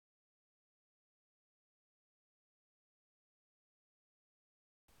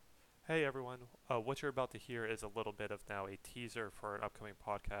Hey everyone, what you're about to hear is a little bit of now a teaser for an upcoming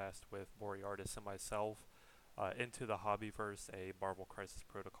podcast with Moriartis and myself, Into the Hobbyverse, a Marvel Crisis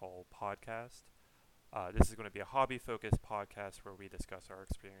Protocol podcast. This is going to be a hobby-focused podcast where we discuss our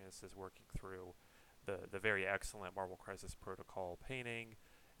experiences working through the very excellent Marvel Crisis Protocol painting,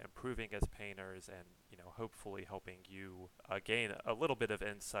 improving as painters, and hopefully helping you gain a little bit of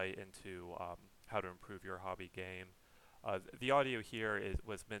insight into how to improve your hobby game. The audio here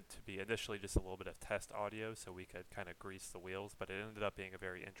was meant to be initially just a little bit of test audio so we could kind of grease the wheels, but it ended up being a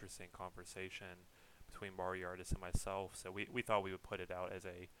very interesting conversation between Mario Artist and myself. So we thought we would put it out as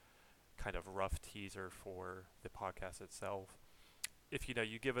a kind of rough teaser for the podcast itself. If you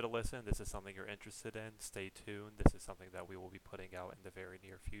give it a listen, this is something you're interested in, stay tuned. This is something that we will be putting out in the very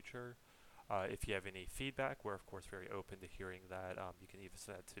near future. If you have any feedback, we're of course very open to hearing that. You can even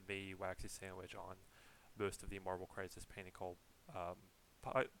send it to me, Waxy Sandwich, on most of the Marvel Crisis painting called um,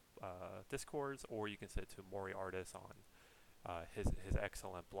 Discords, or you can send it to Mori Artist on his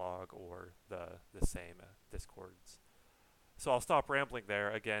excellent blog or the same Discords. So I'll stop rambling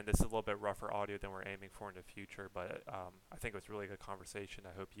there. Again, this is a little bit rougher audio than we're aiming for in the future, but I think it was a really good conversation.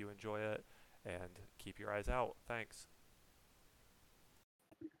 I hope you enjoy it, and keep your eyes out. Thanks.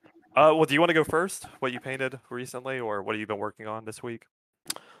 Well, do you want to go first? What you painted recently, or what have you been working on this week?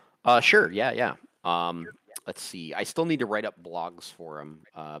 Sure. Yeah, yeah. Let's see. I still need to write up blogs for them,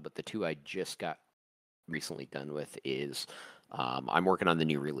 but the two I just got recently done with is I'm working on the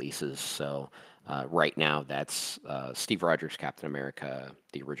new releases. So right now, that's Steve Rogers, Captain America,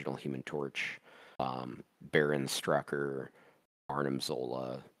 the original Human Torch, Baron Strucker, Arnim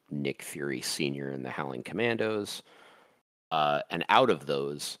Zola, Nick Fury Sr. and the Howling Commandos. And out of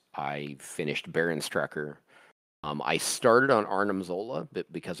those, I finished Baron Strucker. I started on Arnim Zola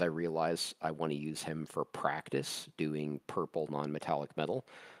because I realized I want to use him for practice doing purple non-metallic metal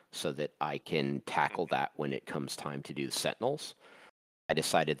so that I can tackle that when it comes time to do Sentinels. I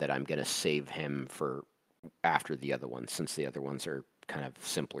decided that I'm going to save him for after the other ones since the other ones are kind of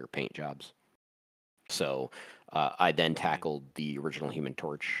simpler paint jobs. So I then tackled the original Human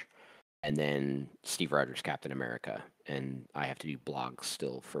Torch and then Steve Rogers Captain America. And I have to do blogs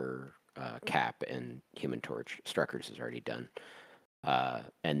still for Cap and Human Torch. Struckers is already done.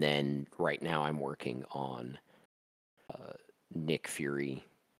 And then right now I'm working on Nick Fury.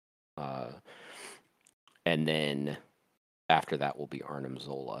 And then after that will be Arnim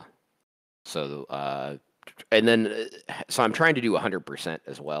Zola. So, and then, so I'm trying to do 100%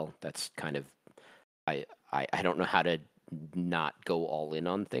 as well. That's kind of, I don't know how to not go all in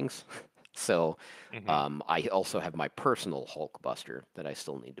on things. So I also have my personal Hulkbuster that I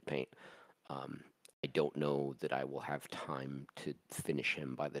still need to paint. I don't know that I will have time to finish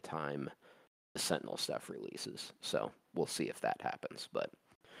him by the time the Sentinel stuff releases. So we'll see if that happens. But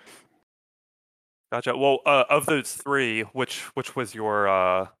Gotcha. Well, of those three, which was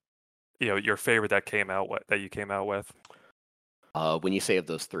your favorite that you came out with? when you say of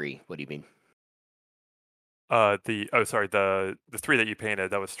those three, what do you mean? The three that you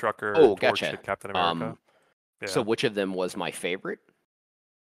painted, that was Strucker, Oh, Torch, gotcha. and Captain America. So Yeah. which of them was my favorite?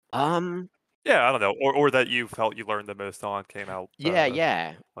 Um, Yeah, I don't know, or that you felt you learned the most on came out yeah,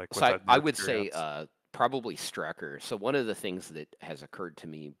 yeah. like with So that I new would say experience. probably Strucker. So one of the things that has occurred to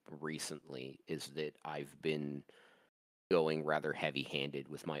me recently is that I've been going rather heavy-handed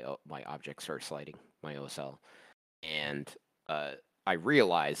with my object source lighting, my OSL, and uh, I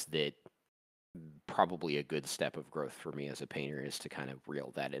realized that probably a good step of growth for me as a painter is to kind of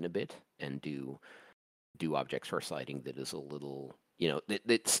reel that in a bit and do object source lighting that is a little,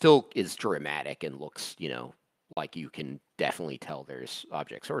 that still is dramatic and looks, like you can definitely tell there's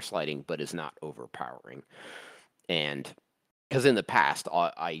object source lighting, but is not overpowering. And because in the past,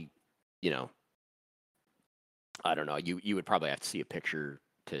 you know, I don't know, you would probably have to see a picture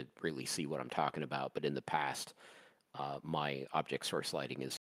to really see what I'm talking about. But in the past, my object source lighting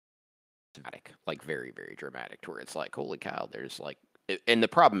is dramatic, like very, very dramatic, to where it's like, holy cow, there's like, and the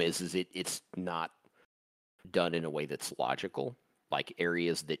problem is it's not done in a way that's logical. Like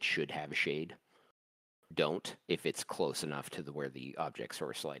areas that should have shade don't if it's close enough to where the object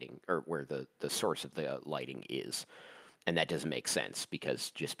source lighting or where the source of the lighting is. And that doesn't make sense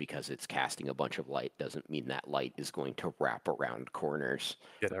because just because it's casting a bunch of light doesn't mean that light is going to wrap around corners,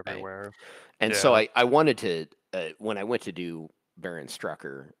 Get right? everywhere. And so Yeah. I wanted to, when I went to do Baron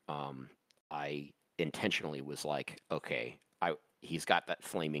Strucker, I intentionally was like, okay, he's got that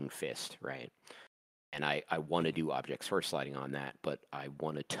flaming fist, right? And I want to Mhm. do object source lighting on that, but I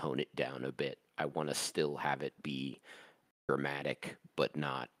want to tone it down a bit. I want to still have it be dramatic, but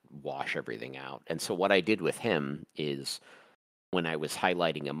not wash everything out. And so what I did with him is when I was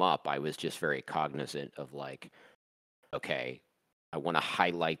highlighting them up, I was just very cognizant of like, okay, I want to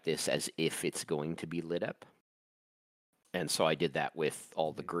highlight this as if it's going to be lit up. And so I did that with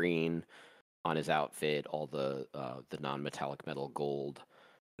all the Mhm. green on his outfit, all the non-metallic metal gold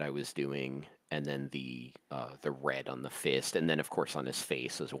that I was doing, and then the red on the fist, and then of course on his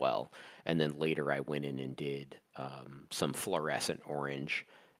face as well. And then later I went in and did some fluorescent orange,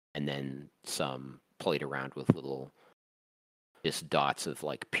 and then some played around with little just dots of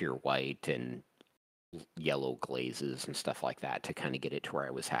like pure white and yellow glazes and stuff like that to kind of get it to where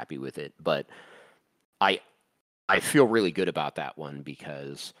I was happy with it. But I I feel really good about that one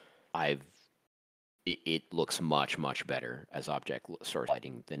because I've it looks much better as object source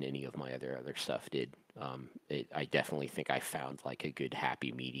lighting than any of my other stuff did. I definitely think I found like a good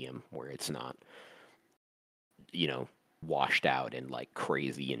happy medium where it's not, you know, washed out and like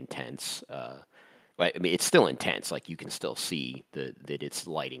crazy intense. I mean, it's still intense. Like you can still see that it's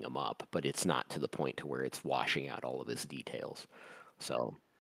lighting them up, but it's not to the point to where it's washing out all of his details. So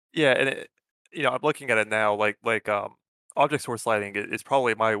Yeah, and I'm looking at it now, object source lighting is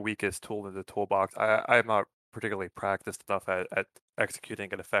probably my weakest tool in the toolbox. I'm not particularly practiced enough at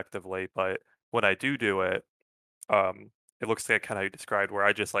executing it effectively, but when I do it, um, it looks like kind of how you described, where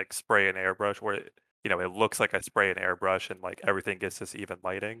I just like spray an airbrush, where it looks like I spray an airbrush and like everything gets this even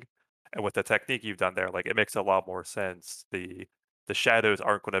lighting. And with the technique you've done there, like it makes a lot more sense. The shadows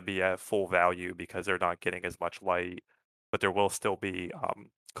aren't going to be at full value because they're not getting as much light, but there will still be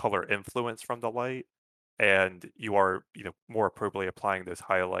color influence from the light, and you are more appropriately applying those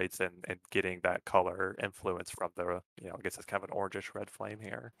highlights and getting that color influence from the I guess it's kind of an orangish red flame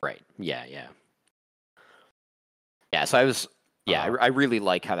here. right, yeah. So I was, yeah, Um, I really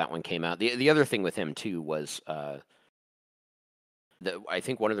like how that one came out. The other thing with him too was I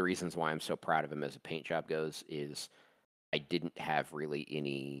think one of the reasons why I'm so proud of him as a paint job goes is I didn't have really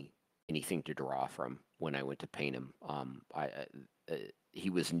anything to draw from when I went to paint him. He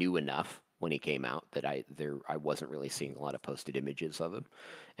was new enough when he came out that I wasn't really seeing a lot of posted images of him,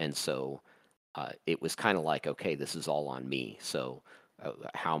 and so it was kind of like, okay, this is all on me. So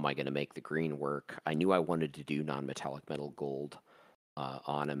how am I going to make the green work? I knew I wanted to do non-metallic metal gold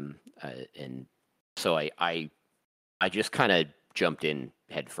on him, and so I just kind of jumped in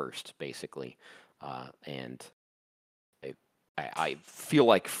head first, basically, and I, I feel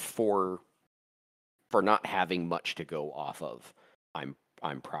like for not having much to go off of,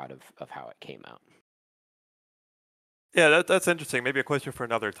 I'm proud of how it came out. Yeah, that's interesting. Maybe a question for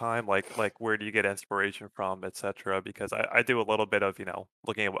another time, like where do you get inspiration from, etc. Because I do a little bit of,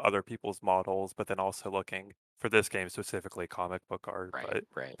 looking at other people's models, but then also looking for this game specifically comic book art. Right, But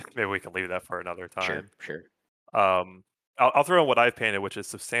right. maybe we can leave that for another Sure, time. sure. Um, I'll throw in what I've painted, which is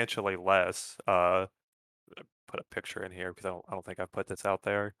substantially less. Put a picture in here because I don't think I've put this out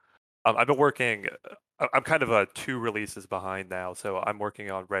there. I've been working. I'm kind of two releases behind now, so I'm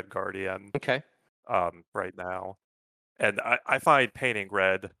working on Red Guardian Okay. right now. And I find painting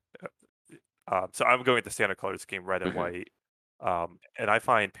red, so I'm going with the standard color scheme, red and Hmm. white. And I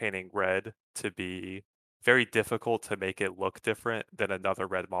find painting red to be very difficult to make it look different than another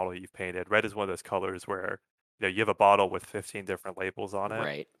red model you've painted. Red is one of those colors where you have a bottle with 15 different labels on it,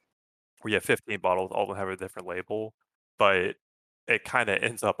 Right, where you have 15 bottles, all of them have a different label, but it kind of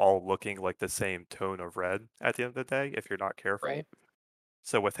ends up all looking like the same tone of red at the end of the day if you're not right. careful.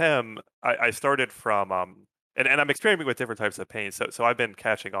 So with him, I started from and I'm experimenting with different types of paint. So I've been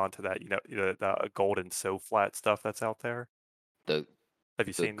catching on to that, the golden so flat stuff that's out there. The Have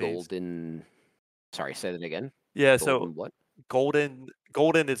you the seen these? golden. Sorry, say that again. Yeah, so Golden what?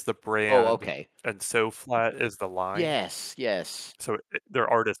 golden is the Oh, brand okay. and so flat is the line. Yes, yes. So they're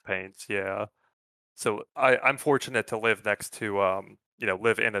artist paints, yeah. So I'm fortunate to live next to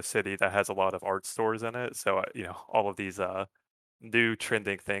live in a city that has a lot of art stores in it. So all of these new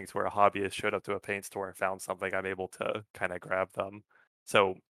trending things where a hobbyist showed up to a paint store and found something, I'm able to kind of grab them.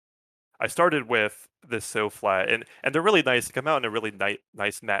 So I started with this so flat, and they're really nice. They come out in a really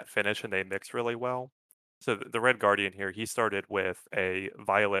nice matte finish, and they mix really well. So the Red Guardian here, he started with a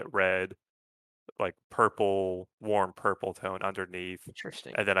violet red, like purple, warm purple tone underneath,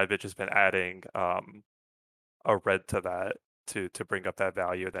 Interesting. and then I've just been adding a red to that to bring up that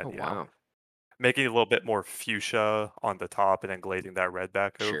value. Oh, Then wow. making it a little bit more fuchsia on the top and then glazing that red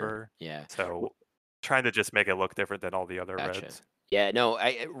back Sure. over. Yeah. So trying to just make it look different than all the other Gotcha. reds. Yeah, no,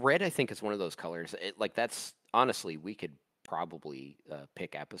 red I think is one of those colors. Like that's honestly, we could probably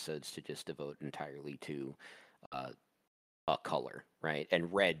pick episodes to just devote entirely to uh, a color, right?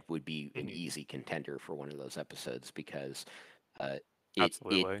 And red would be an Mhm. easy contender for one of those episodes because it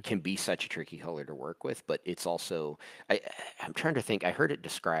Absolutely. can be such a tricky color to work with, but it's also I I'm trying to think. I heard it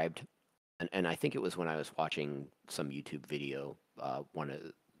described, and I think it was when I was watching some YouTube video,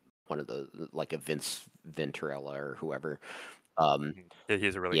 one of the like a Vince Venturella or whoever. Um, Yeah, he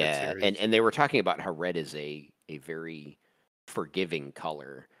has a really good yeah, and series. and they were talking about how red is a very forgiving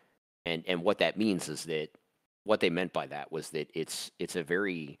color, and what that means is that what they meant by that was that it's a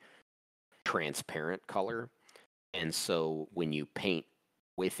very transparent color. And so when you paint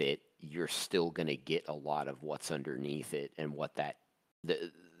with it, you're still going to get a lot of what's underneath it and what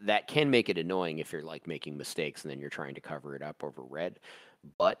the, that can make it annoying if you're like making mistakes and then you're trying to cover it up over red,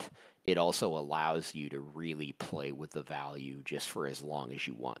 but it also allows you to really play with the value just for as long as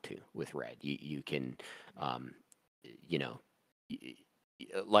you want to with red. You can um you know y-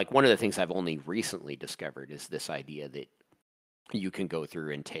 like one of the things I've only recently discovered is this idea that you can go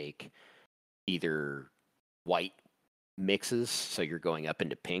through and take either white mixes, so you're going up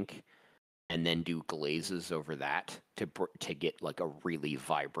into pink, and then do glazes over that to get like a really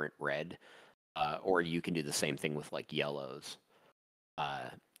vibrant red. Or you can do the same thing with like yellows, uh,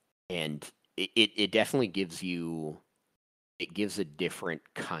 and it definitely gives a different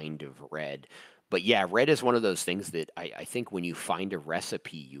kind of red. But yeah, red is one of those things that I think when you find a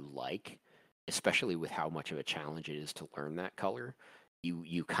recipe you like, especially with how much of a challenge it is to learn that color,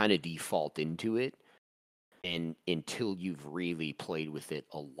 you kind of default into it, and until you've really played with it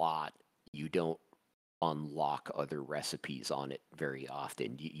a lot, you don't unlock other recipes on it very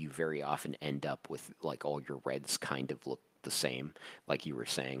often. You very often end up with like all your reds kind of look the same, like you were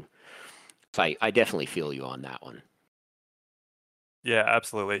saying. So I definitely feel you on that one. Yeah,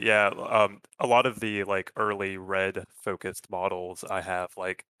 absolutely. Yeah, a lot of the like early red focused models I have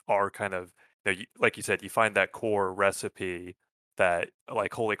like are kind of like you said, you find that core recipe that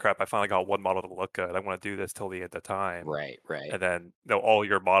like holy crap, I finally got one model to look good. I want to do this till the end of time. Right, right. And then all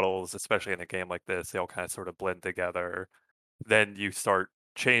your models, especially in a game like this, they all kind of sort of blend together. Then you start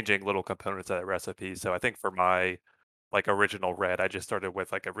changing little components of that recipe. So I think for my like original red, I just started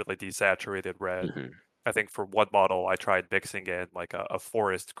with like a really desaturated red. Hmm. I think for one model, I tried mixing in like a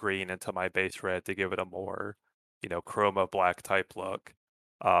forest green into my base red to give it a more, chroma black type look.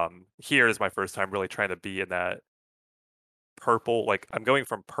 Here is my first time really trying to be in that purple. Like I'm going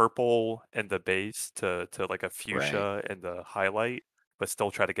from purple in the base to like a Right, fuchsia in the highlight, but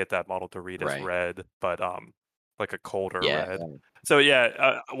still try to get that model to read as right. red, but like a colder Yeah, red. So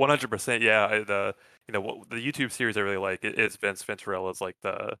yeah, 100%. Yeah, the YouTube series I really like is Vince Venturella's like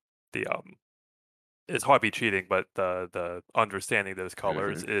the it's hobby cheating, but the understanding those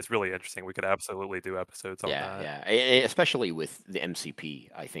colors hmm, is really interesting. We could absolutely do episodes on yeah, that. yeah. Especially with the MCP,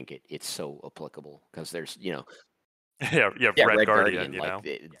 I think it's so applicable because there's Yeah, yeah, yeah, Red Red Guardian, Guardian, like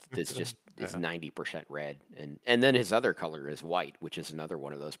it's just is Yeah. 90% red, and then his other color is white, which is another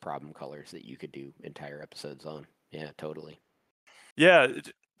one of those problem colors that you could do entire episodes on. Yeah, totally. Yeah,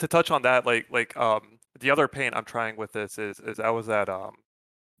 to touch on that, the other paint I'm trying with this is I was at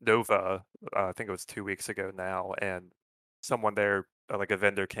Nova, I think it was 2 weeks ago now, and someone there, like a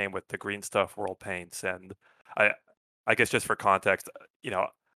vendor, came with the Green Stuff World paints, and I, I guess just for context,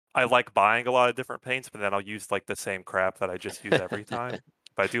 I like buying a lot of different paints, but then I'll use like the same crap that I just use every time.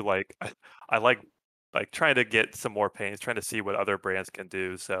 But I do like, I like trying to get some more paints, trying to see what other brands can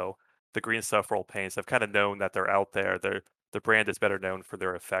do. So the Green Stuff World paints, I've kind of known that they're out there. The brand is better known for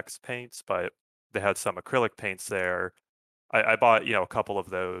their effects paints, but they had some acrylic paints there. I bought, a couple of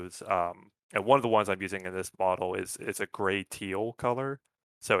those, and one of the ones I'm using in this model is a gray teal color.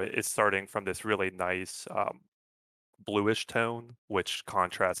 So it's starting from this really nice bluish tone, which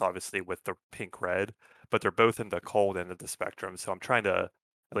contrasts obviously with the pink red, but they're both in the cold end of the spectrum. So I'm trying to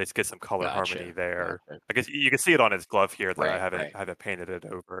at least get some color harmony Gotcha, there. gotcha. I guess you can see it on his glove here that I Right, haven't right. I haven't painted it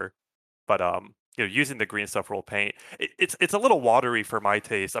over. But using the green stuff roll paint, it's a little watery for my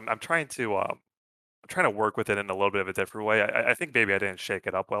taste. I'm trying to work with it in a little bit of a different way. I think maybe I didn't shake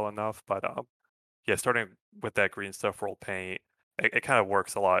it up well enough, but yeah, starting with that green stuff roll paint, it kind of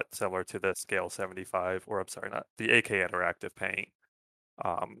works a lot similar to the Scale 75, or I'm sorry, not the AK Interactive paint.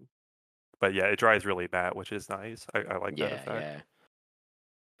 Um, but yeah, it dries really matte, which is nice. I like that Yeah, effect. yeah.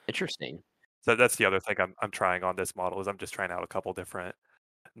 Interesting. So that's the other thing I'm trying on this model is I'm just trying out a couple different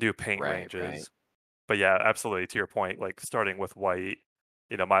new paint Right, right. ranges. But yeah, absolutely to your point, like starting with white,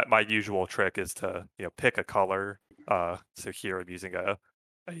 my usual trick is to, pick a color. So here I'm using a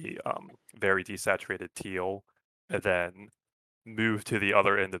very desaturated teal, and then move to the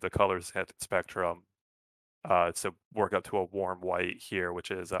other end of the spectrum. So work up to a warm white here,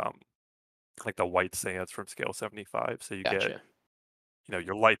 which is like the white sands from scale 75. So you get Gotcha.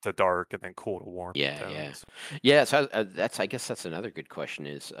 your light to dark and then cool to warm Yeah, yeah. tones. Yeah, so, that's I guess that's another good question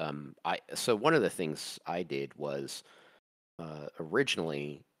is, I so one of the things I did was,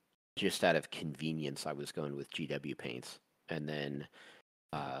 originally, just out of convenience, I was going with GW paints, and then,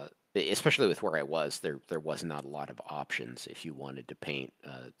 especially with where I was, there was not a lot of options if you wanted to paint.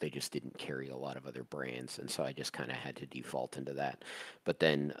 They just didn't carry a lot of other brands, and so I just kinda had to default into that. But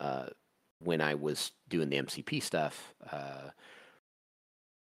then, when I was doing the MCP stuff,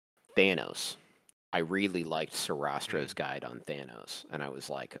 Thanos. I really liked Sarastro's Mm. guide on Thanos, and I was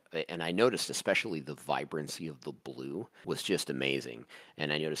like, and I noticed especially the vibrancy of the blue was just amazing.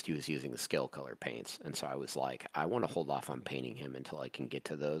 And I noticed he was using the scale color paints, and so I was like, I want to hold off on painting him until I can get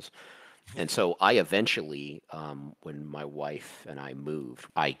to those. And so I eventually, when my wife and I moved,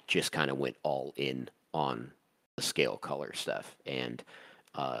 I just kind of went all in on the scale color stuff, and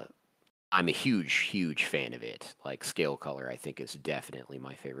uh, I'm a huge, huge fan of it. Like scale color, I think is definitely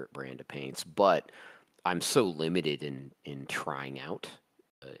my favorite brand of paints, but I'm so limited in trying out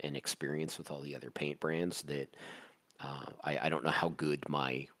an experience with all the other paint brands that I don't know how good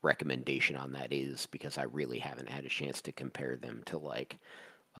my recommendation on that is because I really haven't had a chance to compare them to like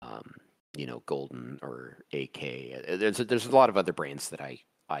um, Golden or AK. There's a lot of other brands that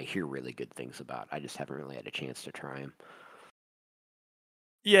I hear really good things about. I just haven't really had a chance to try them.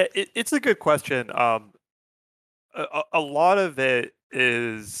 Yeah, it's a good question. A lot of it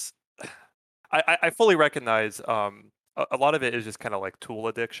is I fully recognize a lot of it is just kind of like tool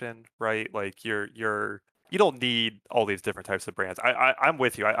addiction, right? Like you don't need all these different types of brands. I'm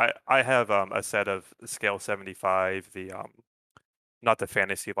with you. I have a set of scale 75, the not the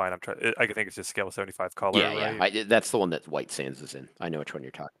fantasy line. I think it's just scale 75 color, Yeah, yeah. right? That's the one that White Sands is in. I know which one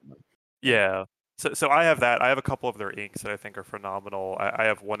you're talking about. Yeah. So I have that. I have a couple of their inks that I think are phenomenal. I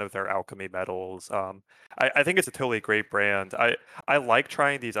have one of their alchemy metals. I think it's a totally great brand. I like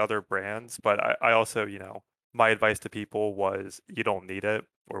trying these other brands, but I also, my advice to people was you don't need it,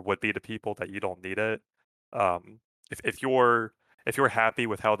 or would be to people that you don't need it. Um, if you're happy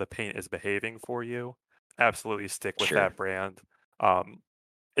with how the paint is behaving for you, absolutely stick with Sure. that brand. Um,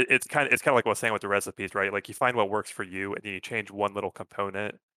 it's kind of like what I was saying with the recipes, right? Like you find what works for you, and then you change one little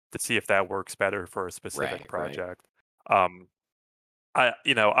component to see if that works better for a specific Right, right. project. Um, I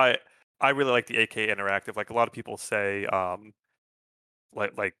really like the AK Interactive. Like a lot of people say,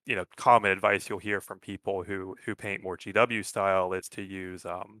 like common advice you'll hear from people who paint more GW style is to use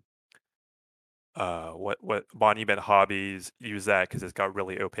what Monument Hobbies use that because it's got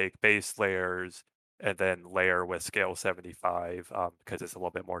really opaque base layers, and then layer with scale 75 because it's a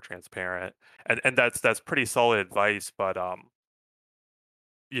little bit more transparent. And that's pretty solid advice, but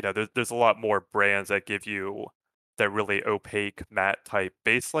there's a lot more brands that give you that really opaque matte type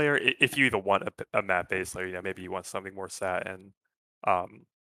base layer. If you even want a matte base layer, maybe you want something more satin. Um,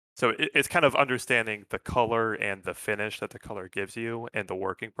 so it's kind of understanding the color and the finish that the color gives you and the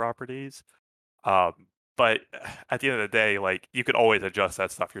working properties. But at the end of the day, like you could always adjust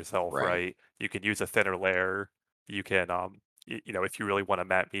that stuff yourself, Right. right? You can use a thinner layer. You can, if you really want a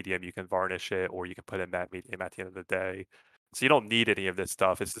matte medium, you can varnish it, or you can put in matte medium at the end of the day. So you don't need any of this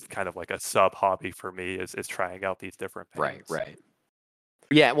stuff. It's just kind of like a sub hobby for me is trying out these different Right, paints. right.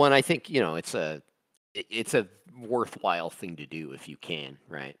 Yeah, well, and I think, it's a worthwhile thing to do if you can,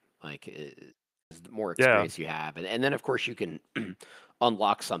 right? Like, the more Yeah, experience you have, and then of course you can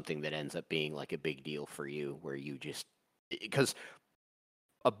unlock something that ends up being like a big deal for you, where you just because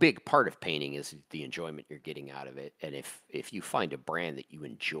a big part of painting is the enjoyment you're getting out of it, and if you find a brand that you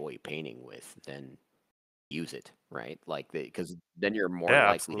enjoy painting with, then use it, right? Like, because then you're more yeah,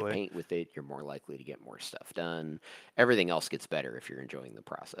 likely to absolutely. paint with it. You're more likely to get more stuff done. Everything else gets better if you're enjoying the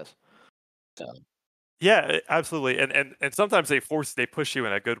process. So, Yeah, absolutely. And sometimes they push you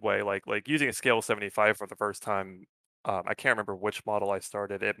in a good way, like using a scale 75 for the first time. I can't remember which model I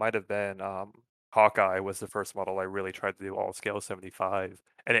started. It might have been Hawkeye was the first model I really tried to do all scale 75.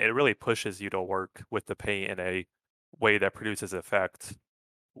 And it really pushes you to work with the paint in a way that produces effect,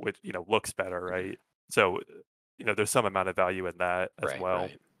 which, looks better, mhm. right? So, there's some amount of value in that as Right,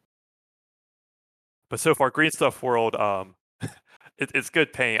 well. right, But so far, Green Stuff World, it's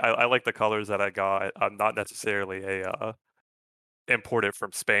good paint. I like the colors that I got. I'm not necessarily a imported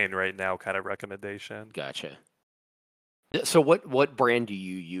from Spain right now kind of recommendation. gotcha. So, what brand do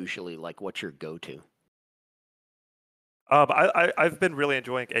you usually like? What's your go-to? I've been really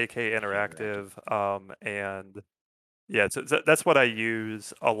enjoying AK AK Interactive. Interactive, and yeah, that's what I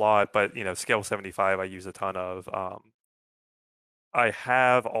use a lot. But Scale 75 I use a ton of. I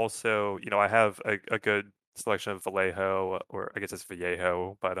have also, I have a good selection of Vallejo, or I guess it's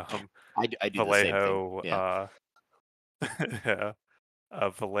Vallejo, but I do the same thing. Vallejo. Yeah. Yeah.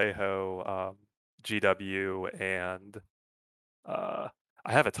 Vallejo, GW, and uh,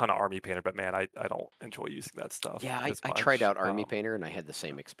 I have a ton of Army Painter, but man, I don't enjoy using that stuff Yeah, as I tried much. out Army Painter and I had the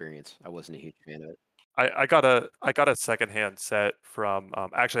same experience. I wasn't a huge fan of it. I got a secondhand set from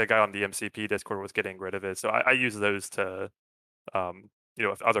actually a guy on the MCP Discord was getting rid of it, so I use those to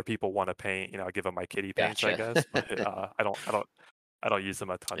if other people want to paint, I give them my kitty paints, I Gotcha. guess, but I don't use them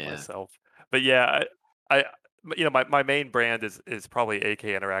a ton Yeah. myself. But yeah, my main brand is probably AK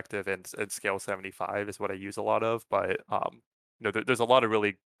Interactive and Scale 75 is what I use a lot of. But there's a lot of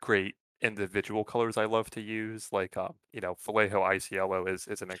really great individual colors I love to use. Like Vallejo Ice Yellow is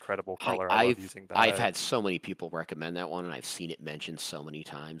an incredible I, color. I love I've using I've that. had so many people recommend that one, and I've seen it mentioned so many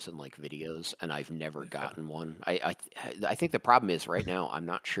times in like videos, and I've never Yeah. gotten one. I think the problem is right now I'm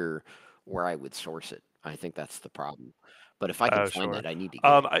not sure where I would source it. I think that's the problem. But if I can Oh, find sure. that, I need to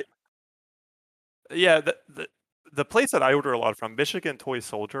get it. I Yeah, the place that I order a lot from, Michigan Toy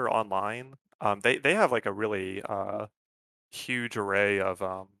Soldier online. They have like a really huge array of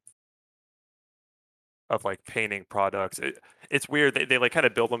like painting products. It's weird. They like kind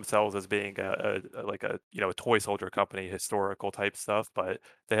of build themselves as being like a toy soldier company, historical type stuff, but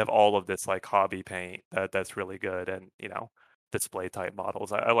they have all of this like hobby paint that's really good and display type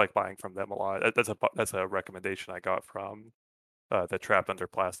models. I like buying from them a lot. That's a recommendation I got from the Trapped Under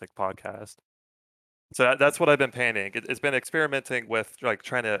Plastic podcast. So that's what I've been painting. It's been experimenting with like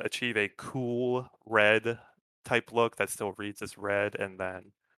trying to achieve a cool red type look that still reads as red, and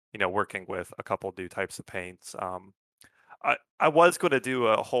then working with a couple new types of paints. I was going to do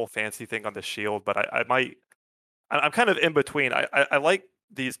a whole fancy thing on the shield, but I might. I'm kind of in between. I like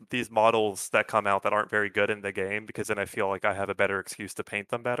these models that come out that aren't very good in the game because then I feel like I have a better excuse to paint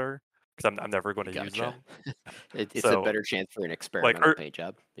them better because I'm never going to use Gotcha. them. It's a So better chance for an like experimental paint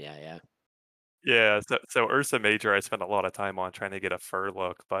job. Yeah, yeah. Yeah, so Ursa Major, I spent a lot of time on trying to get a fur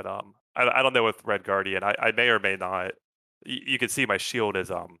look, but I don't know with Red Guardian. I may or may not. You can see my shield is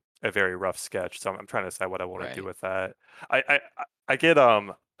a very rough sketch, so I'm trying to decide what I want to do Right. with that. I get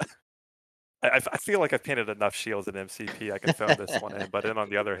I feel like I've painted enough shields in MCP. I can phone this one in, but then on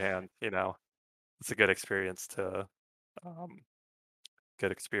the other hand, it's a um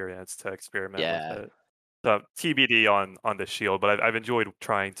good experience to experiment with Yeah. it. So TBD on the shield, but I've enjoyed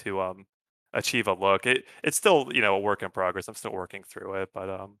trying to achieve a look. It's still a work in progress. I'm still working through it, but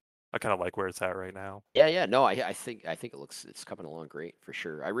I kind of like where it's at right now. Yeah, yeah, no, I think it's coming along great for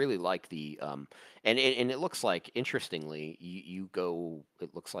sure. I really like the and it looks like interestingly you go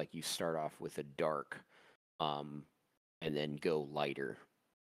it looks like you start off with a dark um and then go lighter.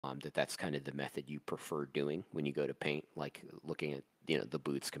 That's kind of the method you prefer doing when you go to paint, like looking at the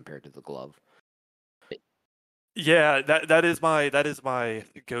boots compared to the glove. Yeah, that is my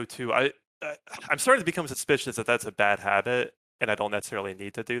go-to. I I'm starting to become suspicious that that's a bad habit, and I don't necessarily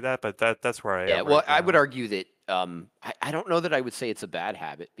need to do that, but that's where I Yeah, am well, right I would now. argue that I don't know that I would say it's a bad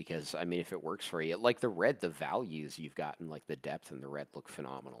habit because I mean, if it works for you, like the red, the values you've gotten, like the depth and the red look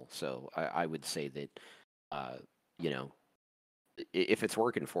phenomenal. So I would say that, uh, you know, if it's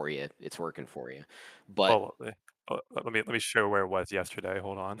working for you, it's working for you. But Well, let me show where it was yesterday.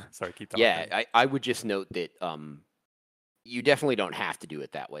 Hold on. Sorry, keep yeah, talking. I would just note that you definitely don't have to do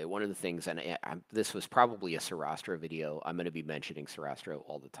it that way. One of the things, and this was probably a Sarastro video. I'm going to be mentioning Sarastro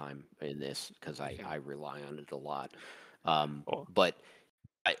all the time in this because I rely on it a lot. Cool. But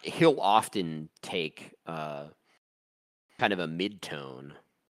he'll often take kind of a mid-tone.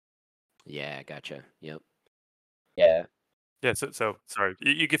 Yeah, gotcha. Yep. Yeah. Yeah, so sorry.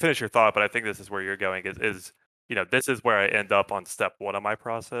 You can finish your thought, but I think this is where you're going this is where I end up on step one of my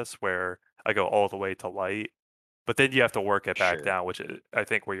process where I go all the way to light, but then you have to work it back Sure. down, which I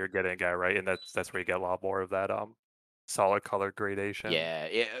think where you're getting at, right? And that's where you get a lot more of that solid color gradation.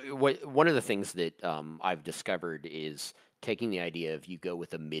 Yeah. One of the things that I've discovered is taking the idea of you go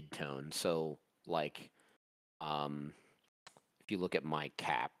with a mid-tone. So, like, um, if you look at my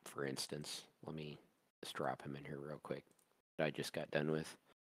cap, for instance, let me just drop him in here real quick. That I just got done with.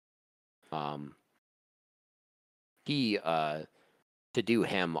 Um, he to do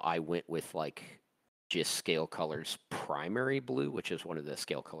him, I went with like just Scale Colors Primary Blue, which is one of the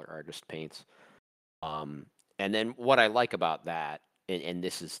Scale Color artist paints. Um, and then what I like about that, and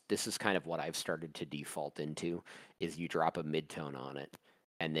this is kind of what I've started to default into, is you drop a midtone on it,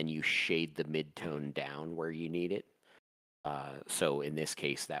 and then you shade the midtone down where you need it. So in this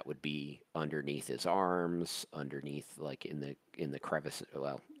case, that would be underneath his arms, underneath like in the crevice.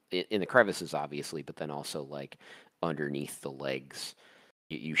 Well, in the crevices obviously, but then also like underneath the legs.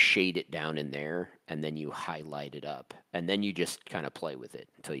 You shade it down in there, and then you highlight it up, and then you just kind of play with it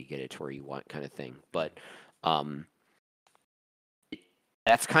until you get it to where you want, kind of thing. But um,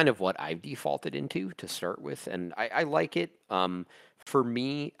 That's kind of what I've defaulted into to start with, and I like it. For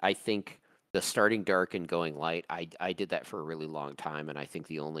me, I think the starting dark and going light, I did that for a really long time, and I think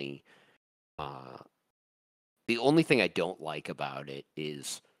uh, the only thing I don't like about it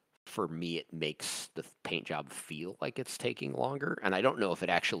is, for me, it makes the paint job feel like it's taking longer, and I don't know if it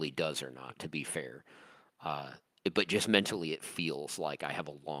actually does or not, to be fair. Uh, but just mentally, it feels like I have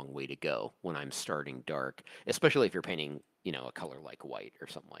a long way to go when I'm starting dark, especially if you're painting, a color like white or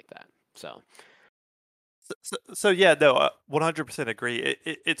something like that. So, So yeah, no, 100% agree.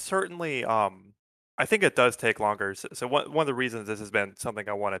 It certainly, I think it does take longer. So one of the reasons this has been something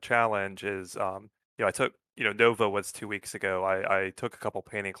I want to challenge is, I took, Nova was 2 weeks ago. I took a couple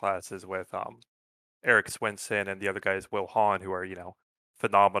painting classes with Eric Swinson and the other guys, Will Hahn, who are,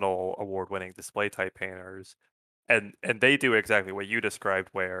 phenomenal award-winning display type painters. And they do exactly what you described,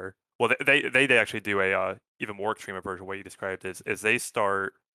 where, well, they actually do a even more extreme version of what you described, is they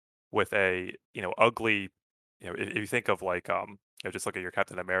start with a, ugly, if you think of like, just look at your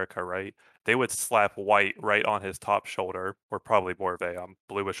Captain America, right? They would slap white right on his top shoulder, or probably more of a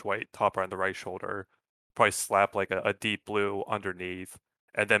bluish white top on the right shoulder, probably slap like a deep blue underneath,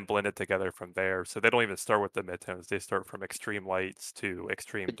 and then blend it together from there. So they don't even start with the midtones. They start from extreme lights to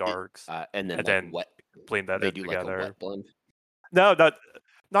extreme darks, and then and like then blend that they in do like a together. wet blend. No,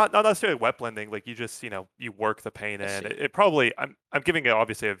 not necessarily wet blending. Like, you just, you work the paint I in. see. It probably, I'm giving it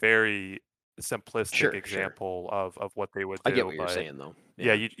obviously a very simplistic Sure, sure. example of what they would I get do, what you're but saying, though.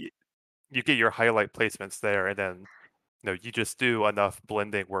 yeah, Yeah. you get your highlight placements there, and then, you just do enough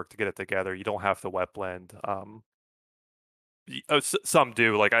blending work to get it together. You don't have to wet blend. Some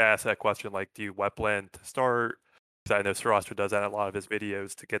do. Like, I asked that question, like, do you wet blend to start? Because I know Sarastra does that in a lot of his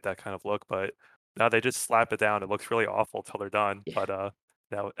videos to get that kind of look, but now they just slap it down. It looks really awful till they're done. Yeah. But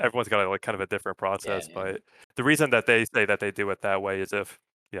now everyone's got like kind of a different Yeah, process. yeah. But the reason that they say that they do it that way is if,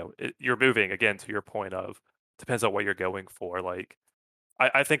 you're moving, again, to your point of, depends on what you're going for. Like,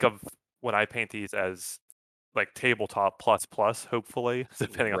 I think of when I paint these as like tabletop plus plus, hopefully,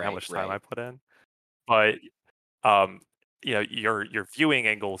 depending on how Right, much time I right. put in. But um, your viewing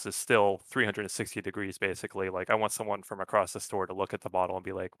angles is still 360 degrees basically. Like, I want someone from across the store to look at the model and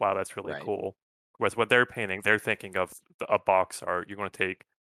be like, "Wow, that's really Right. cool." Whereas when they're painting, they're thinking of a box art. You're going to take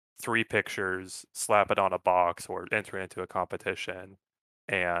three pictures, slap it on a box, or enter it into a competition,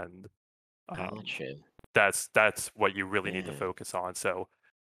 and um, Gotcha. that's what you really need to Yeah. focus on. So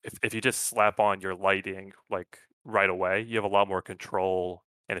if you just slap on your lighting like right away, you have a lot more control,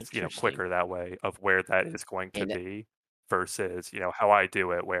 and it's, Interesting. quicker that way of where that is going to And be, versus, how I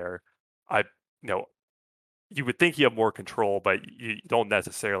do it, where I, you know you would think you have more control, but you don't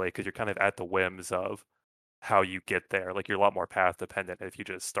necessarily, because you're kind of at the whims of how you get there. Like, you're a lot more path dependent if you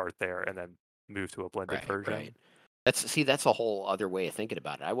just start there and then move to a blended right, right. version. That's a whole other way of thinking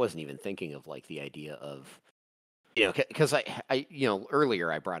about it. I wasn't even thinking of like the idea of, because earlier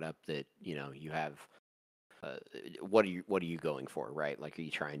I brought up that, you have, what are you going for, right? Like, are you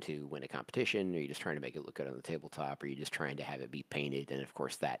trying to win a competition? Are you just trying to make it look good on the tabletop? Are you just trying to have it be painted? And of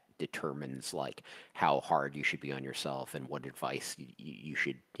course, that determines like how hard you should be on yourself and what advice you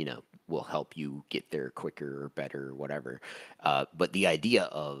should, will help you get there quicker or better or whatever. But the idea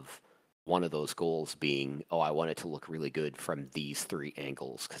of one of those goals being, oh, I want it to look really good from these three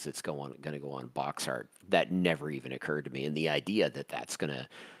angles because it's going to go on box art. That never even occurred to me, and the idea that that's going to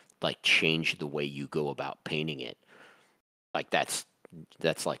like change the way you go about painting it. Like that's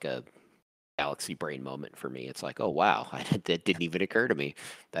like a galaxy brain moment for me. It's like, oh wow, that didn't even occur to me.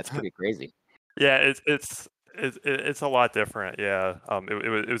 That's pretty crazy. Yeah, it's a lot different. Yeah,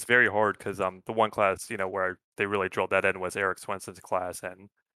 it was very hard because the one class, where they really drilled that in was Eric Swenson's class.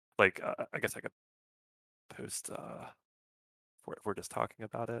 And like, I guess I could post, if we're just talking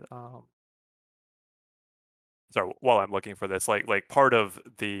about it. Sorry, while I'm looking for this, like part of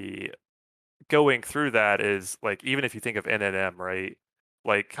the going through that is, like, even if you think of NNM, right?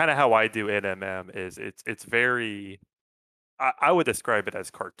 Like, kind of how I do NMM is, it's very, I would describe it as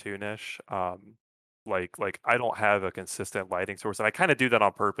cartoonish. Like, I don't have a consistent lighting source, and I kind of do that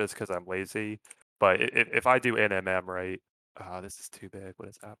on purpose because I'm lazy. But if I do NMM right, this is too big. What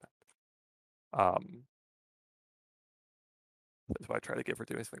has happened? Um, that's why I try to get for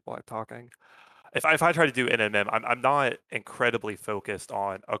doing something while I'm talking. If I try to do NMM, I'm not incredibly focused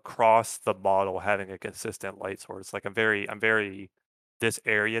on across the model having a consistent light source. Like, I'm very, this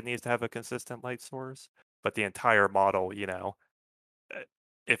area needs to have a consistent light source, but the entire model, uh,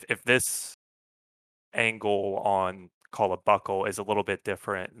 if this angle on, call a buckle, is a little bit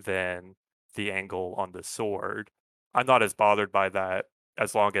different than the angle on the sword, I'm not as bothered by that,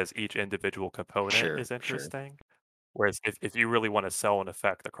 as long as each individual component Sure, is sure. interesting. Whereas if you really want to sell an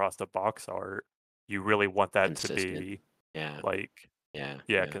effect across the box art, you really want that to Consistent. be Yeah, like, yeah,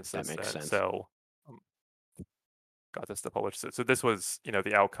 yeah, yeah. That makes consistent. sense. So um, got this to publish. So this was,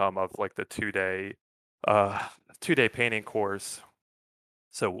 the outcome of like the uh 2-day painting course.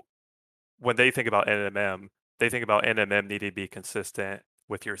 So when they think about NMM, they think about NMM needing to be consistent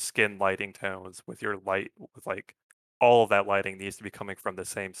with your skin lighting tones, with your light, with like all of that lighting needs to be coming from the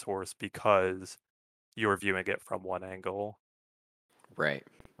same source because you're viewing it from one angle. Right,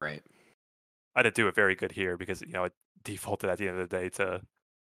 right. I didn't do it very good here because it defaulted at the end of the day to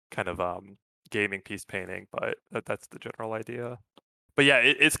kind of gaming piece painting, but that's the general idea. But yeah,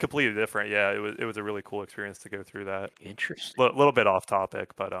 it's completely different. Yeah, it was a really cool experience to go through that. Interesting. Little bit off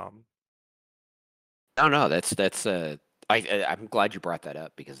topic, but No, no, I'm glad you brought that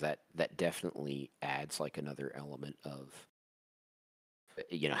up because that definitely adds like another element of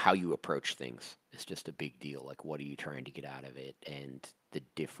how you approach things is just a big deal. Like, what are you trying to get out of it, and the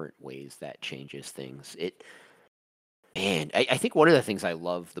different ways that changes things. And I think one of the things I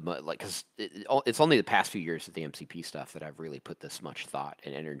love the most, like, because it's only the past few years with the MCP stuff that I've really put this much thought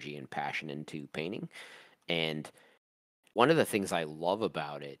and energy and passion into painting. And one of the things I love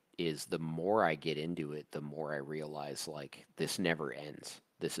about it is the more I get into it, the more I realize like this never ends.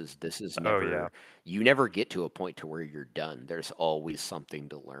 This is oh yeah, never you never get to a point to where you're done. There's always something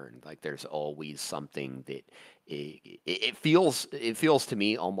to learn. Like there's always something that it feels to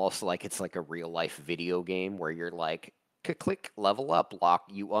me almost like it's like a real life video game where you're like click level up lock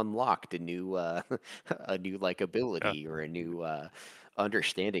you unlocked a new a new like yeah. ability or a new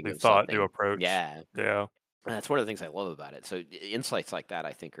understanding New of thought, new something. approach. Yeah, Yeah. and that's one of the things I love about it. So insights like that,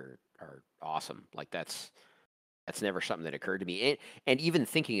 I think, are awesome. Like that's never something that occurred to me. And even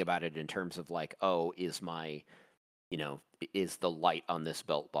thinking about it in terms of like, oh, is the light on this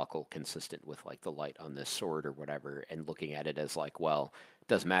belt buckle consistent with like the light on this sword or whatever? And looking at it as like, well, it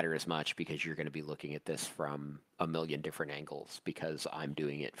doesn't matter as much because you're going to be looking at this from a million different angles because I'm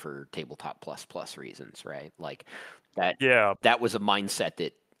doing it for tabletop plus plus reasons, right? Like that Yeah. that was a mindset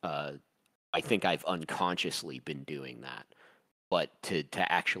that I think I've unconsciously been doing that. But to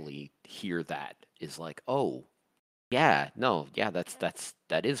actually hear that is like, oh, yeah, no, yeah,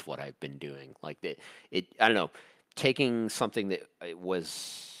 that is what I've been doing. Like it I don't know, taking something that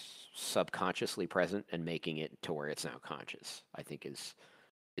was subconsciously present and making it to where it's now conscious, I think is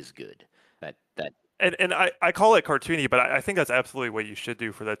good. That And I call it cartoony, but I think that's absolutely what you should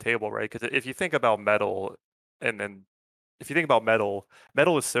do for that table, right? Because if you think about metal, and then if you think about metal,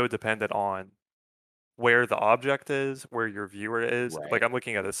 metal is so dependent on where the object is, where your viewer is. Like right. I'm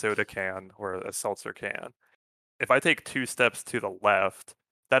looking at a soda can or a seltzer can. If I take 2 steps to the left,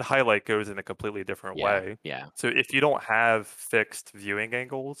 that highlight goes in a completely different Yeah, way. yeah, So if you don't have fixed viewing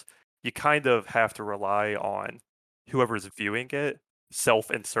angles, you kind of have to rely on whoever's viewing it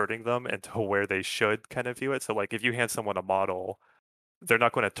self-inserting them into where they should kind of view it. So like if you hand someone a model, they're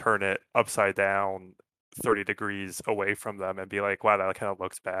not going to turn it upside down 30 degrees away from them and be like, wow, that kind of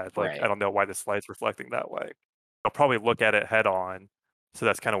looks bad. Like, I right, don't know why this light's reflecting that way. They'll probably look at it head on. So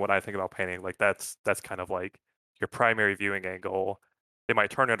that's kind of what I think about painting. Like that's kind of like your primary viewing angle. They might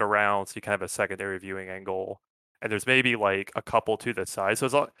turn it around so you kind of have a secondary viewing angle. And there's maybe like a couple to the side. So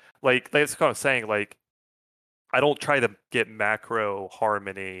it's like that's kind of saying like I don't try to get macro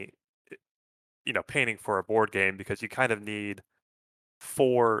harmony, painting for a board game because you kind of need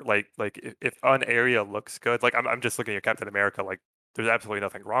for like if an area looks good, like I'm just looking at Captain America, like there's absolutely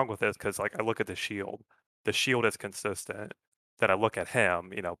nothing wrong with this because like I look at the shield is consistent. Then I look at him,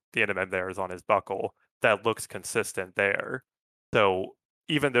 the NMM there is on his buckle, that looks consistent there. So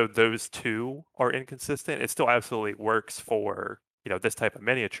even though those two are inconsistent, it still absolutely works for this type of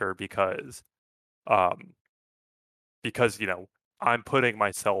miniature um because I'm putting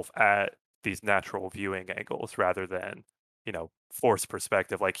myself at these natural viewing angles rather than forced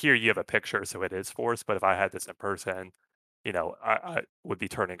perspective. Like here you have a picture, so it is forced, but if I had this in person, I would be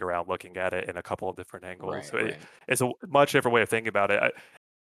turning around looking at it in a couple of different angles. right, So right. it's a much different way of thinking about it.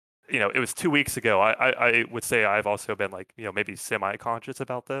 It was 2 weeks ago. I would say I've also been like maybe semi-conscious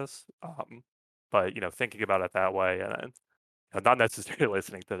about this, but thinking about it that way, and then not necessarily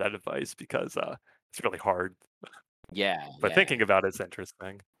listening to that advice because it's really hard, Yeah, but yeah. thinking about it's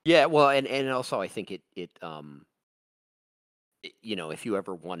interesting. Yeah, well, and also I think if you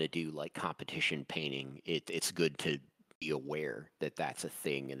ever want to do like competition painting, it's good to be aware that that's a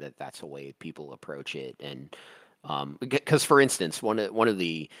thing and that that's a way people approach it. And because for instance, one of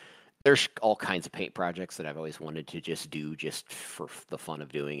the there's all kinds of paint projects that I've always wanted to just do just for the fun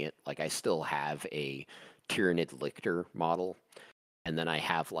of doing it. Like I still have a Tyranid Lictor model, and then I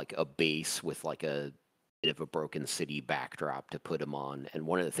have like a base with like a bit of a broken city backdrop to put them on. And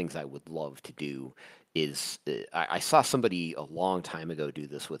one of the things I would love to do is I saw somebody a long time ago do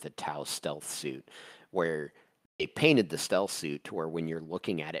this with a Tau stealth suit, where they painted the stealth suit to where when you're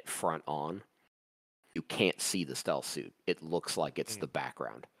looking at it front on, you can't see the stealth suit. It looks like it's Mm, the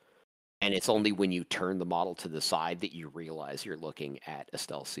background. And it's mm. only when you turn the model to the side that you realize you're looking at a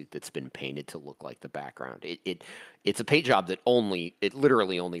stealth suit that's been painted to look like the background. It's a paint job that it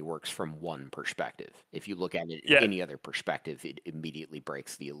literally only works from one perspective. If you look at it in Yeah, any other perspective, it immediately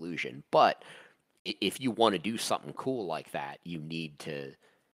breaks the illusion. But if you want to do something cool like that, you need to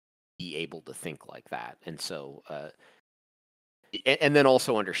be able to think like that. And so, and then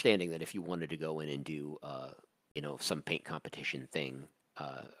also understanding that if you wanted to go in and do, some paint competition thing,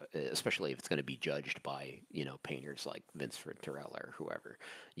 especially if it's going to be judged by, painters like Vince Venturella or whoever,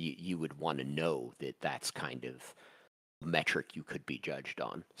 you would want to know that that's kind of metric you could be judged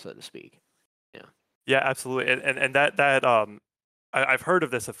on, so to speak. Yeah. yeah, absolutely. And that I've heard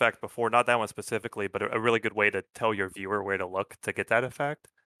of this effect before, not that one specifically, but a really good way to tell your viewer where to look to get that effect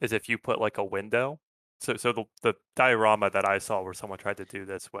is if you put like a window. So the diorama that I saw where someone tried to do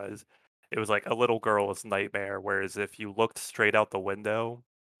this was it was like a little girl's nightmare, whereas if you looked straight out the window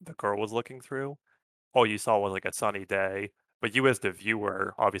the girl was looking through, all you saw was like a sunny day. But you as the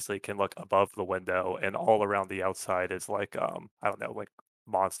viewer obviously can look above the window and all around the outside is like I don't know, like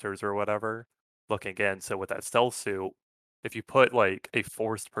monsters or whatever looking in. So with that stealth suit, if you put like a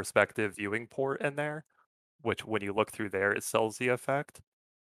forced perspective viewing port in there, which when you look through there it sells the effect,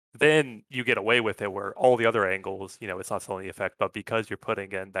 then you get away with it where all the other angles, it's not selling the effect, but because you're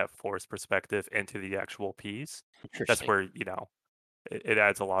putting in that forced perspective into the actual piece, that's Interesting. where, it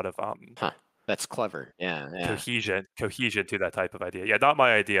adds a lot of Huh. That's clever. Yeah. Yeah. cohesion to that type of idea. Yeah, not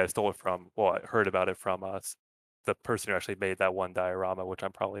my idea. I stole it from, well, I heard about it from the person who actually made that one diorama, which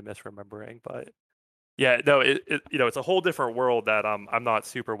I'm probably misremembering. But yeah, no, it's a whole different world that I'm not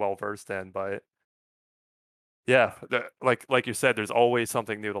super well versed in. But yeah, like you said, there's always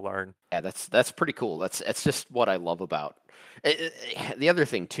something new to learn. Yeah, that's pretty cool. That's just what I love about. The other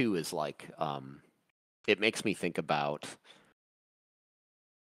thing too is like, it makes me think about.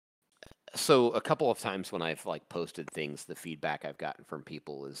 So a couple of times when I've like posted things, the feedback I've gotten from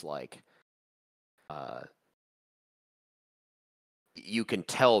people is like, uh, you can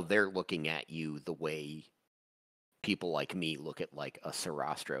tell they're looking at you the way people like me look at like a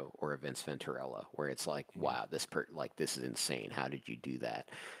Sarastro or a Vince Venturella, where it's like, Mhm. wow, this is insane. How did you do that?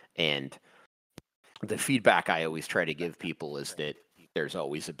 And the feedback I always try to give people is that there's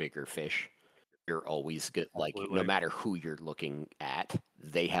always a bigger fish. You're always good. Like no Absolutely. matter who you're looking at,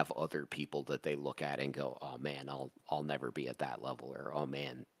 they have other people that they look at and go, "Oh man, I'll never be at that level," or "Oh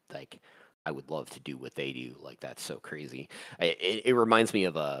man, like I would love to do what they do." Like that's so crazy. It reminds me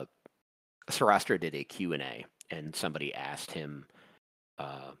of a Sarastro did a Q&A and somebody asked him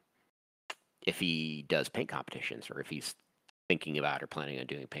uh, if he does paint competitions or if he's thinking about or planning on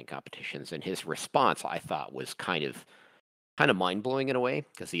doing paint competitions, and his response I thought was kind of mind blowing in a way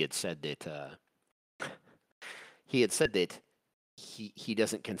because he had said that he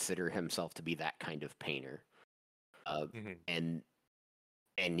doesn't consider himself to be that kind of painter, uh, Hmm.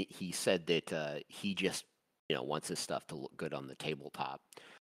 and he said that he just wants his stuff to look good on the tabletop,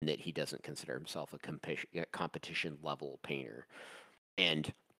 and that he doesn't consider himself a competition level painter,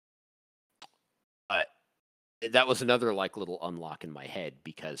 and uh, that was another like little unlock in my head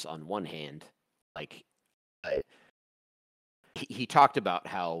because on one hand, like uh, he talked about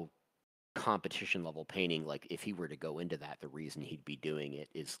how competition level painting, like if he were to go into that, the reason he'd be doing it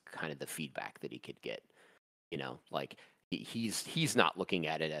is kind of the feedback that he could get. Like he's not looking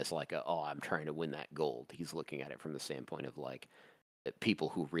at it as like oh, I'm trying to win that gold. He's looking at it from the standpoint of like people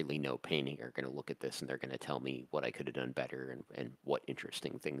who really know painting are going to look at this and they're going to tell me what I could have done better and what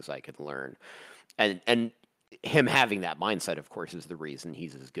interesting things I could learn. And him having that mindset, of course, is the reason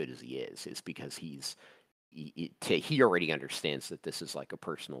he's as good as he is because he already understands that this is like a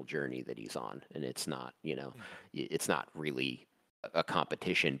personal journey that he's on, and it's not really a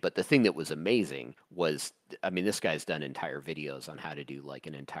competition. But the thing that was amazing was, I mean, this guy's done entire videos on how to do like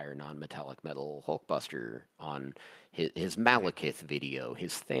an entire non-metallic metal Hulkbuster on his Hmm. Malekith video,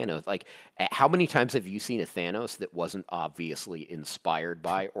 his Thanos. Like, how many times have you seen a Thanos that wasn't obviously inspired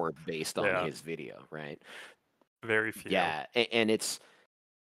by or based on Yeah, his video, right? very few. Yeah, and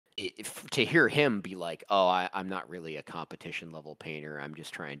to hear him be like, "Oh, I'm not really a competition level painter. I'm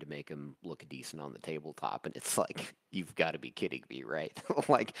just trying to make him look decent on the tabletop," and it's like, you've got to be kidding me, right?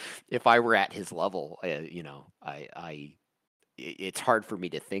 Like, if I were at his level, it's hard for me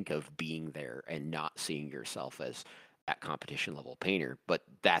to think of being there and not seeing yourself as that competition level painter. But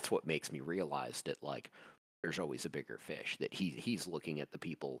that's what makes me realize that, like, there's always a bigger fish. That he's looking at the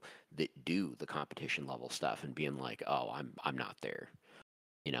people that do the competition level stuff and being like, oh, I'm not there,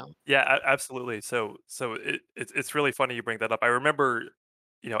 you know? Yeah, absolutely. So it's really funny you bring that up. I remember,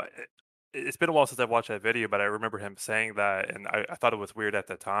 you know, it's been a while since I've watched that video, but I remember him saying that, and I thought it was weird at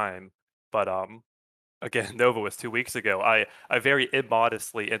the time. But again, Nova was 2 weeks ago. I very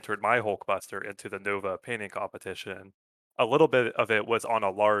immodestly entered my Hulkbuster into the Nova painting competition. A little bit of it was on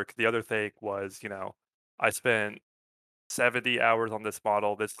a lark. The other thing was, I spent 70 hours on this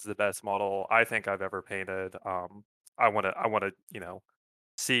model. This is the best model I think I've ever painted. I want to,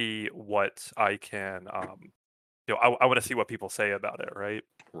 see what I can, I want to see what people say about it, right?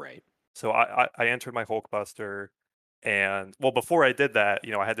 Right. So I entered my Hulkbuster, and well, before I did that,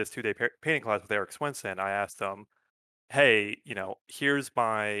 I had this 2-day painting class with Eric Swinson. I asked him, "Hey, here's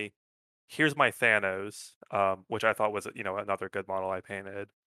my Thanos, which I thought was another good model I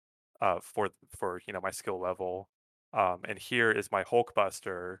painted for my skill level, and here is my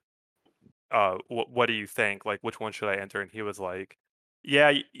Hulkbuster. What do you think? Like, which one should I enter?" And he was like,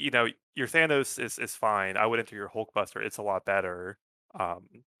 "Yeah, your Thanos is fine. I would enter your Hulkbuster. It's a lot better."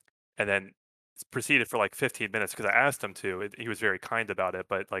 Um, and then proceeded for like 15 minutes because I asked him to. He was very kind about it,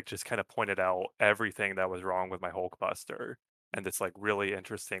 but like just kind of pointed out everything that was wrong with my Hulkbuster and this like really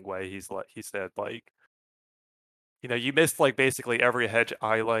interesting way. He said like, you missed like basically every hedge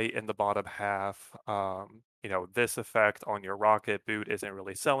highlight in the bottom half. This effect on your rocket boot isn't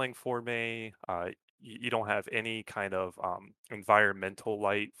really selling for me. You don't have any kind of environmental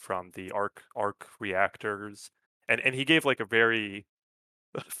light from the arc reactors, and he gave like a very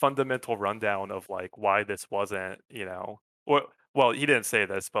fundamental rundown of like why this wasn't, well, he didn't say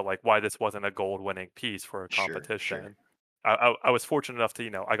this, but like why this wasn't a gold winning piece for a Sure. Sure. competition. I was fortunate enough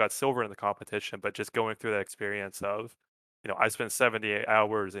to, I got silver in the competition, but just going through that experience of, I spent 78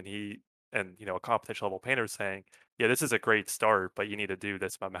 hours and a competition level painter saying, yeah, this is a great start, but you need to do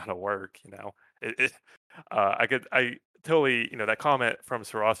this amount of work, I totally, that comment from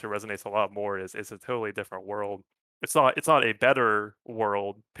Sarasa resonates a lot more. Is a totally different world. It's not a better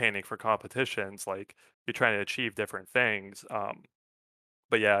world painting for competitions. Like you're trying to achieve different things.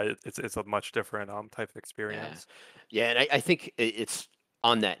 But yeah, it's a much different type of Yeah. experience. Yeah. And I think it's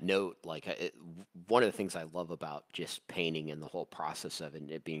on that note, like one of the things I love about just painting and the whole process of it, and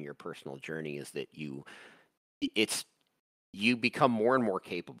it being your personal journey is that it's, you become more and more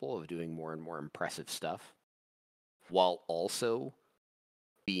capable of doing more and more impressive stuff while also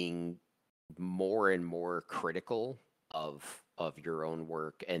being more and more critical of your own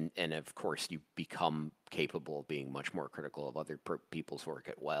work, and of course you become capable of being much more critical of other people's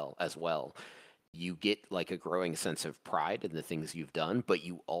work as well. You get like a growing sense of pride in the things you've done, but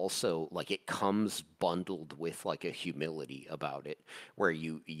you also like, it comes bundled with like a humility about it, where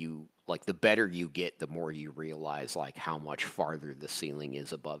you like, the better you get, the more you realize like how much farther the ceiling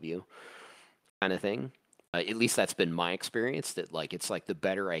is above you, kind of thing. At least that's been my experience, that like, it's like the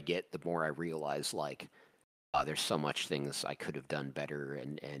better I get, the more I realize like, there's so much things I could have done better,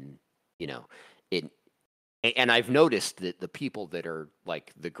 and you know it. And I've noticed that the people that are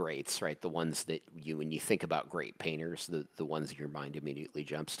like the greats, right, the ones that when you think about great painters, the ones your mind immediately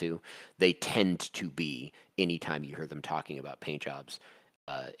jumps to, they tend to be, anytime you hear them talking about paint jobs,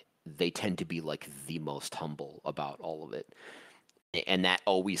 uh, they tend to be like the most humble about all of it, and that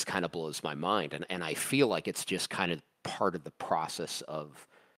always kind of blows my mind, and I feel like it's just kind of part of the process of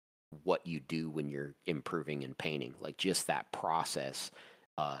what you do when you're improving and painting, like just that process.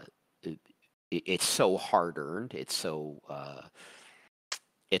 uh it, it's so hard earned, it's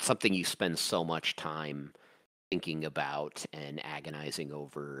something you spend so much time thinking about and agonizing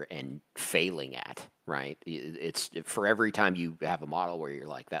over and failing at, right? It's for every time you have a model where you're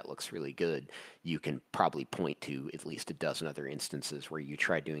like, that looks really good, you can probably point to at least a dozen other instances where you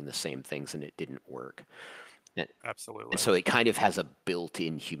tried doing the same things and it didn't work. And Absolutely. so it kind of has a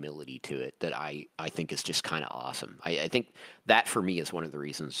built-in humility to it that I think is just kind of awesome. I think that for me is one of the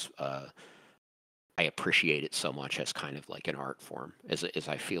reasons I appreciate it so much as kind of like an art form, as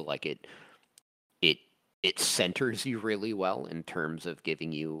I feel like it it centers you really well in terms of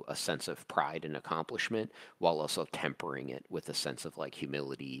giving you a sense of pride and accomplishment, while also tempering it with a sense of like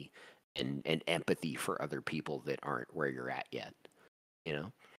humility and empathy for other people that aren't where you're at yet. You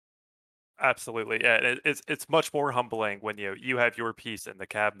know? Absolutely. Yeah, it's much more humbling when you have your piece in the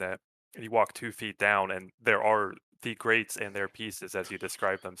cabinet and you walk 2 feet down and there are the greats and their pieces as you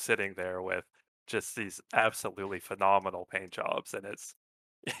describe them sitting there with just these absolutely phenomenal paint jobs, and it's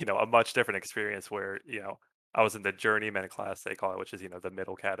a much different experience where I was in the journeyman class they call it, which is the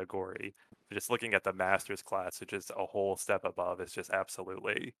middle category. Just looking at the master's class, which is a whole step above, is just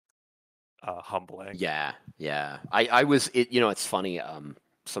absolutely humbling. Yeah, yeah. I was it. You know, it's funny.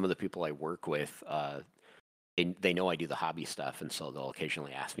 Some of the people I work with, they know I do the hobby stuff, and so they'll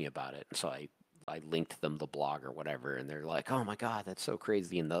occasionally ask me about it. And so I linked them the blog or whatever, and they're like, "Oh my god, that's so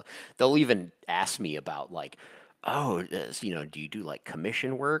crazy!" And they'll even ask me about like, "Oh, do you do like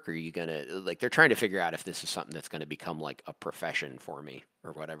commission work? Or are you gonna like?" They're trying to figure out if this is something that's going to become like a profession for me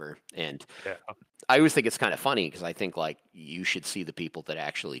or whatever. And Yeah, I always think it's kind of funny because I think like you should see the people that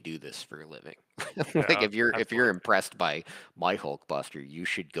actually do this for a living. Like yeah, if you're absolutely. impressed by my Hulkbuster, you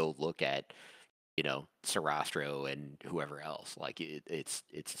should go look at Sarastro and whoever else. Like it's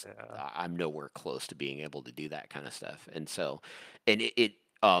Yeah. I'm nowhere close to being able to do that kind of stuff. And so, and it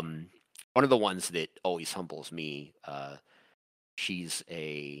one of the ones that always humbles me. She's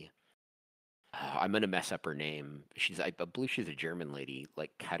a I'm gonna mess up her name. I believe she's a German lady,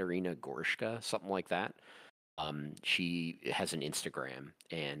 like Katerina Gorshka, something like that. She has an Instagram,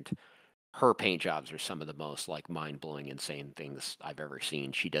 and her paint jobs are some of the most like mind-blowing, insane things I've ever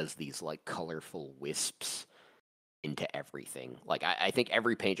seen. She does these like colorful wisps into everything. Like I think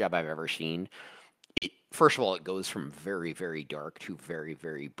every paint job I've ever seen, first of all, it goes from very, very dark to very,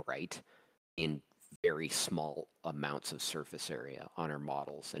 very bright in very small amounts of surface area on her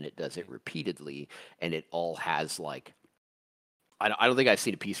models, and it does it Mhm. repeatedly, and it all has like I don't think I've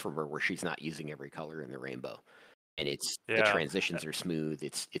seen a piece from her where she's not using every color in the rainbow. And the Yeah. transitions are smooth.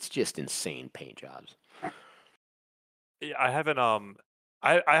 It's just insane paint jobs. Yeah, I haven't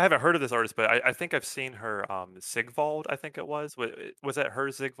heard of this artist, but I think I've seen her Sigvald, I think it was. Was that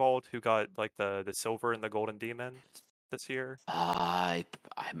her Sigvald who got like the silver and the golden demon this year?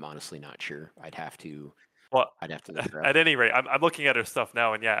 I'm honestly not sure. Well, I'd have to look her up. at any rate, I'm looking at her stuff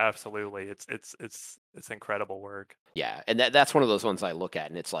now, and yeah, absolutely, it's incredible work. Yeah, and that's one of those ones I look at,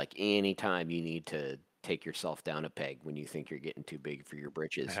 and it's like anytime you need to take yourself down a peg when you think you're getting too big for your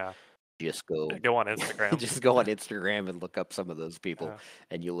britches, Yeah, just yeah, go go on Instagram. just go on Instagram and look up some of those people, Yeah,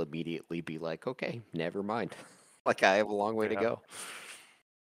 and you'll immediately be like, okay, never mind. Like I have a long way to yeah. go.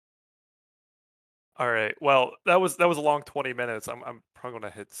 All right. Well, that was a long 20 minutes. I'm probably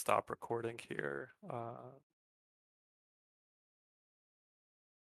gonna hit stop recording here.